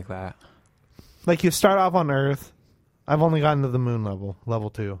 Something like that. Like, you start off on Earth. I've only gotten to the moon level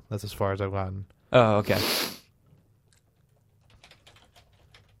 2. That's as far as I've gotten. Oh, okay.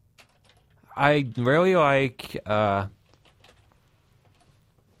 I really like,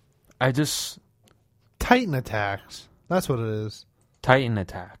 Titan Attacks. That's what it is. Titan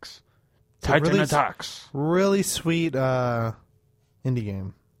Attacks. Attacks. Really sweet indie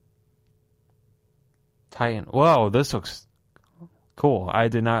game. Titan. Whoa, this looks cool. I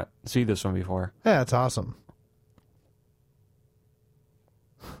did not see this one before. Yeah, it's awesome.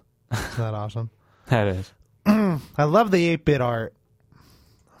 Isn't that awesome? That is. I love the 8-bit art.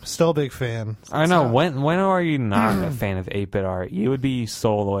 I'm still a big fan. I know. When are you not a fan of 8-bit art? You would be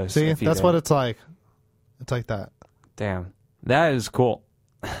soulless. See, that's what it's like. It's like that. Damn. That is cool.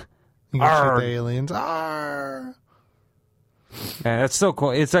 You can shoot the aliens. Arr! Yeah, that's so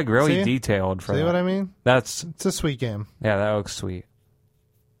cool. It's like really detailed for See that. what I mean? It's a sweet game. Yeah, that looks sweet.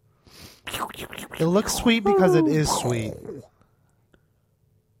 It looks sweet because it is sweet.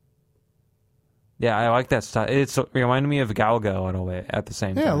 Yeah, I like that stuff. It reminded me of Galgo a little bit at the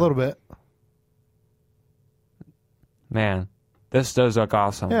same time. Yeah, a little bit. Man, this does look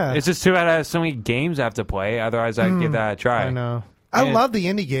awesome. Yeah. It's just too bad I have so many games I have to play. Otherwise, I'd give that a try. I know. I love the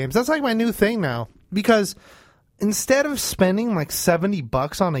indie games. That's like my new thing now. Because instead of spending like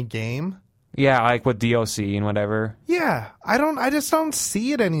 $70 on a game... Yeah, like with DLC and whatever. Yeah, I just don't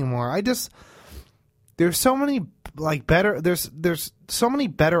see it anymore. There's so many there's so many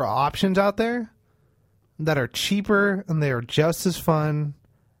better options out there that are cheaper, and they are just as fun,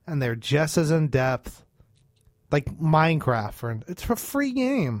 and they're just as in depth. Like Minecraft, it's a free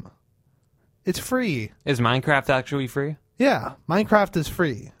game. It's free. Is Minecraft actually free? Yeah, Minecraft is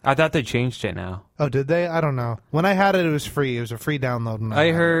free. I thought they changed it now. Oh, did they? I don't know. When I had it, it was free. It was a free download.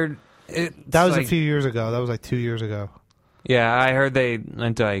 I heard it. That was a few years ago. That was like 2 years ago. Yeah, I heard they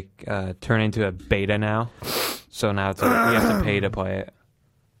went to turn into a beta now. So now it's like you have to pay to play it.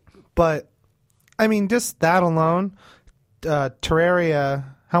 But I mean, just that alone, Terraria.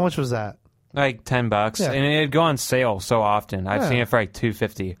 How much was that? Like $10, yeah. And it'd go on sale so often. I've seen it for like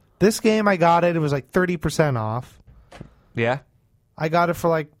 $2.50. This game, I got it. It was like 30% off. Yeah, I got it for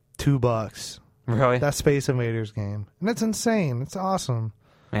like $2. Really? That Space Invaders game, and it's insane. It's awesome.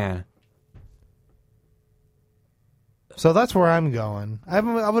 Man, So that's where I'm going. I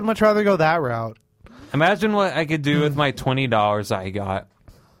would much rather go that route. Imagine what I could do with my $20 I got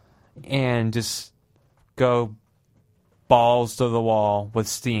and just go balls to the wall with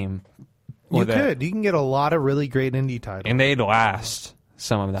Steam. You could. You can get a lot of really great indie titles. And they'd last,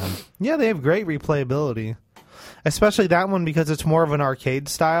 some of them. Yeah, they have great replayability. Especially that one because it's more of an arcade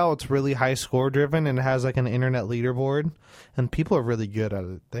style. It's really high score driven and it has like an internet leaderboard. And people are really good at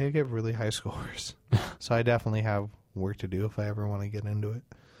it. They get really high scores. So I definitely have work to do if I ever want to get into it.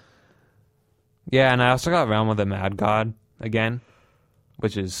 Yeah, and I also got Realm of the Mad God again,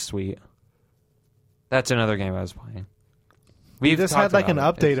 which is sweet. That's another game I was playing. We just had like an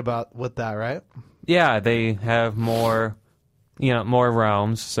update with that, right? Yeah, they have more, more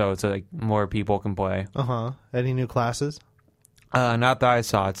realms, so it's like more people can play. Any new classes? Not that I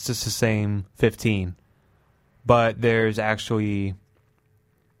saw. It's just the same 15, but there's actually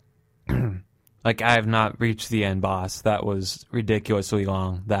like I have not reached the end boss. That was ridiculously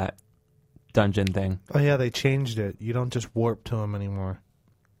long. That dungeon thing. Oh yeah, they changed it. You don't just warp to them anymore.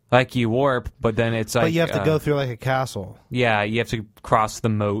 Like you warp, but then it's like... But you have to go through like a castle. Yeah, you have to cross the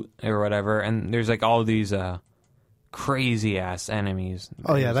moat or whatever, and there's like all these crazy-ass enemies.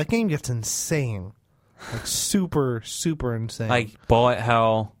 Oh yeah, that game gets insane. Like super, super insane. Like bullet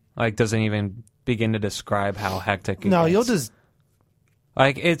hell, like doesn't even begin to describe how hectic it No, gets. you'll just...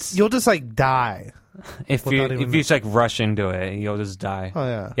 Like it's... You'll just like die. If you just like rush into it, you'll just die. Oh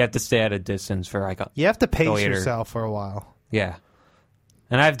yeah. You have to stay at a distance for like You have to pace yourself for a while. Yeah.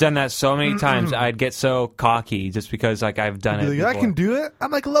 And I've done that so many times, I'd get so cocky just because like I've done it before. I can do it. I'm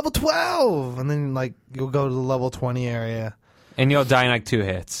like level 12. And then like you'll go to the level 20 area. And you'll die in like 2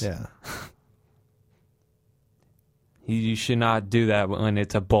 hits. Yeah. You should not do that when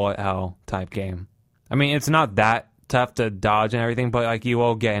it's a bullet hell type game. I mean, it's not that tough to dodge and everything, but like you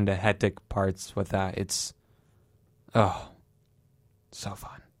will get into hectic parts with that. It's so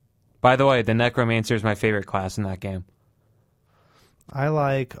fun. By the way, the Necromancer is my favorite class in that game. I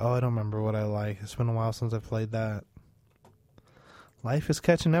don't remember what I like. It's been a while since I've played that. Life is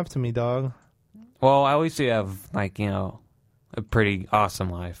catching up to me, dog. Well, at least you have, like, a pretty awesome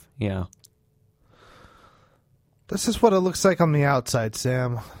life, This is what it looks like on the outside,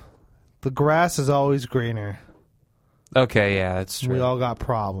 Sam. The grass is always greener. Okay, yeah, that's true. We all got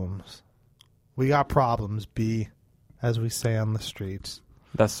problems. We got problems, B, as we say on the streets.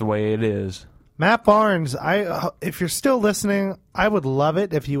 That's the way it is. Matt Barnes, if you're still listening, I would love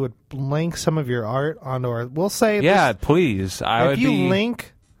it if you would link some of your art onto our... We'll say... Yeah, please. If you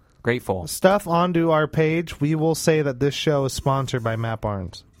link grateful stuff onto our page, we will say that this show is sponsored by Matt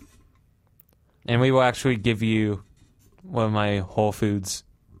Barnes. And we will actually give you one of my Whole Foods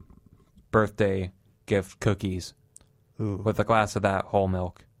birthday gift cookies. Ooh. With a glass of that whole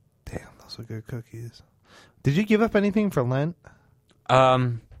milk. Damn, those are good cookies. Did you give up anything for Lent?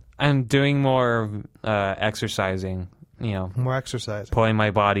 I'm doing more exercising, More exercise. putting my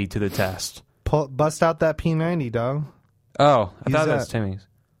body to the test. Bust out that P90, dog. Oh, I Use thought that that. was Timmy's.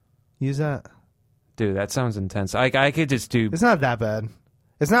 Use that. Dude, that sounds intense. I could just do... It's not that bad.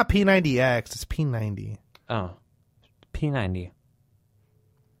 It's not P90X, it's P90. Oh. P90.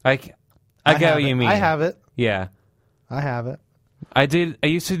 I get what you mean. I have it. Yeah. I have it. I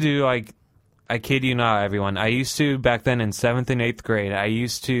used to do, like... I kid you not, everyone. I used to, back then in 7th and 8th grade,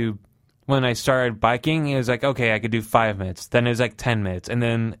 when I started biking, it was like, okay, I could do 5 minutes. Then it was like 10 minutes. And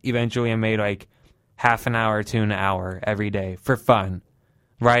then eventually I made like half an hour to an hour every day for fun.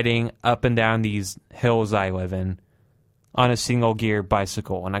 Riding up and down these hills I live in on a single gear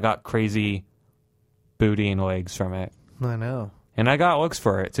bicycle. And I got crazy booty and legs from it. I know. And I got looks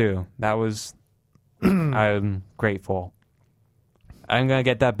for it too. That was... I'm grateful. I'm going to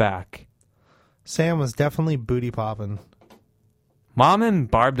get that back. Sam was definitely booty popping. Mom and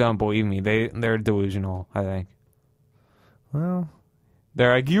Barb don't believe me. They're delusional, I think. Well,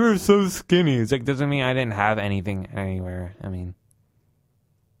 they're like, you were so skinny. It's like, doesn't mean I didn't have anything anywhere. I mean,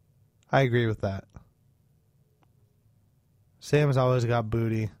 I agree with that. Sam's always got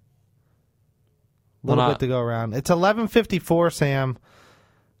booty. A little bit to go around. It's 11:54, Sam.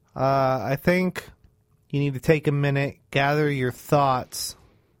 I think you need to take a minute, gather your thoughts,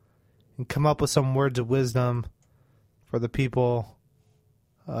 and come up with some words of wisdom for the people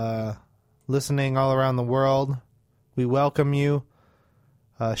listening all around the world. We welcome you.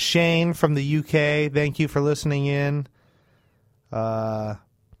 Shane from the UK, thank you for listening in.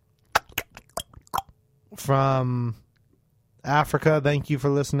 From Africa, thank you for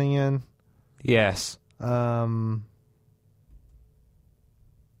listening in. yes. Who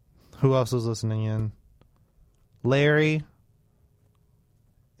else is listening in? Larry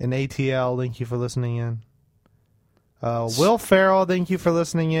in ATL, thank you for listening in. Will Farrell, thank you for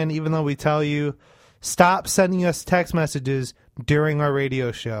listening in, even though we tell you, stop sending us text messages during our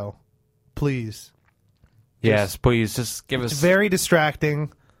radio show. Please. Yes, please, just give us... It's very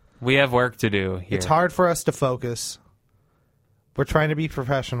distracting. We have work to do here. It's hard for us to focus. We're trying to be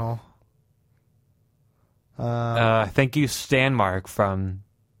professional. Thank you, Stanmark from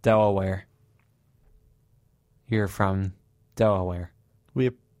Delaware. You're from Delaware.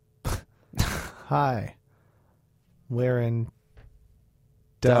 Hi. We're in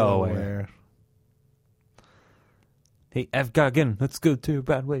Delaware. Hey, I've got a gun. Let's go to a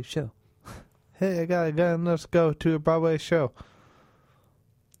Broadway show. Hey, I got a gun. Let's go to a Broadway show.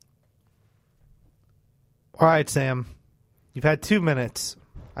 All right, Sam. You've had 2 minutes.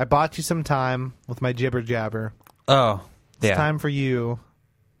 I bought you some time with my jibber jabber. Oh, It's time for you.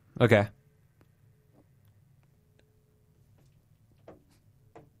 Okay.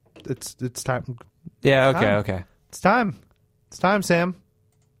 It's time. Yeah, okay, Time. okay. It's time. It's time, Sam.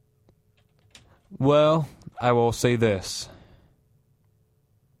 Well, I will say this.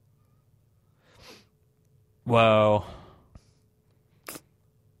 Well,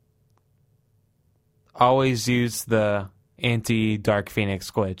 always use the anti-Dark Phoenix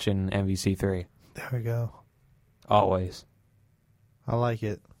glitch in MVC3. There we go. Always. I like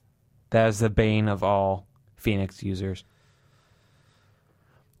it. That is the bane of all Phoenix users.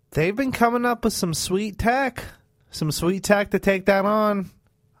 They've been coming up with some sweet tech. Some sweet tech to take that on.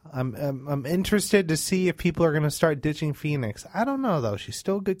 I'm interested to see if people are going to start ditching Phoenix. I don't know, though. She's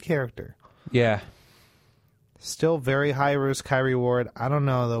still a good character. Yeah. Still very high risk, high reward. I don't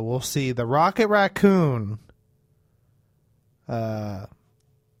know, though. We'll see. The Rocket Raccoon.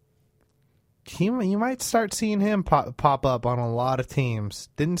 You might start seeing him pop up on a lot of teams.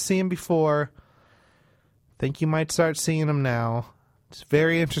 Didn't see him before. Think you might start seeing him now. It's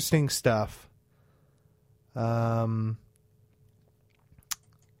very interesting stuff. I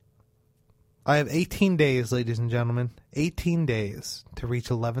have 18 days, ladies and gentlemen. 18 days to reach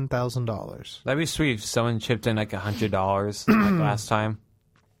 $11,000. That'd be sweet if someone chipped in like $100 like last time.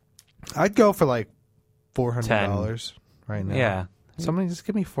 I'd go for like $400 right now. Yeah. Somebody just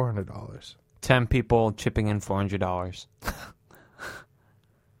give me $400. 10 people chipping in $400.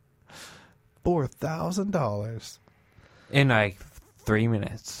 $4,000. In like 3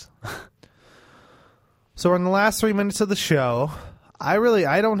 minutes. So in the last 3 minutes of the show,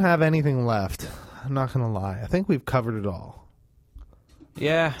 I don't have anything left. I'm not going to lie. I think we've covered it all.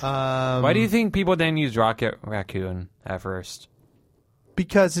 Yeah. Why do you think people didn't use Rocket Raccoon at first?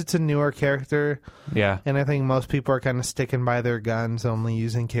 Because it's a newer character. Yeah. And I think most people are kind of sticking by their guns, only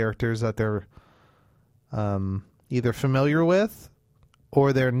using characters that they're either familiar with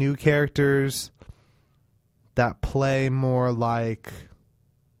or they're new characters that play more like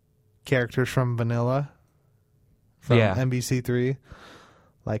characters from Vanilla, from MBC3.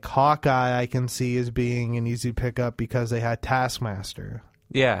 Like Hawkeye, I can see as being an easy pickup because they had Taskmaster.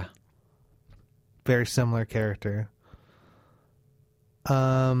 Yeah. Very similar character.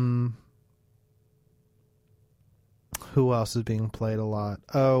 Who else is being played a lot?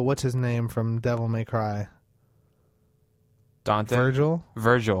 Oh, what's his name from Devil May Cry? Dante? Virgil,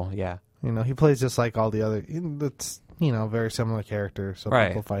 yeah. You know, he plays just like all the other... It's, very similar character, so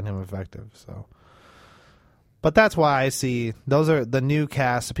people find him effective, so... But that's why I see... Those are the new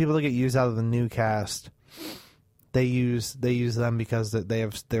cast. The people that get used out of the new cast, they use them because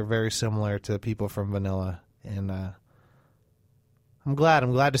they're very similar to people from Vanilla. And I'm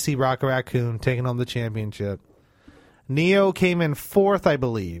glad to see Rocket Raccoon taking home the championship. Neo came in 4th, I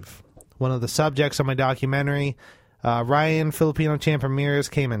believe. One of the subjects of my documentary. Ryan, Filipino champ Ramirez,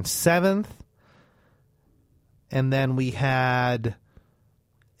 came in 7th. And then we had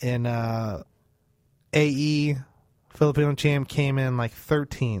in AE, Filipino champ came in like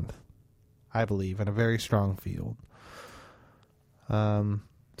 13th, I believe, in a very strong field.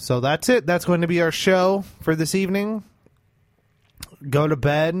 So that's it. That's going to be our show for this evening. Go to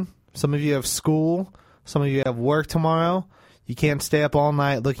bed. Some of you have school. Some of you have work tomorrow. You can't stay up all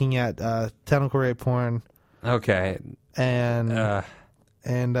night looking at tentacle rape porn. Okay. And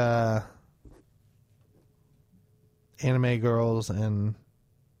anime girls and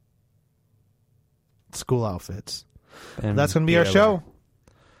school outfits. And that's going to be our show.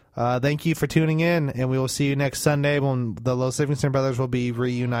 Thank you for tuning in, and we will see you next Sunday when the Los Livingston brothers will be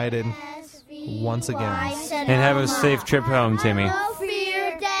reunited once again. And have a safe trip home, Timmy.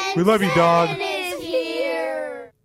 We love you, dog.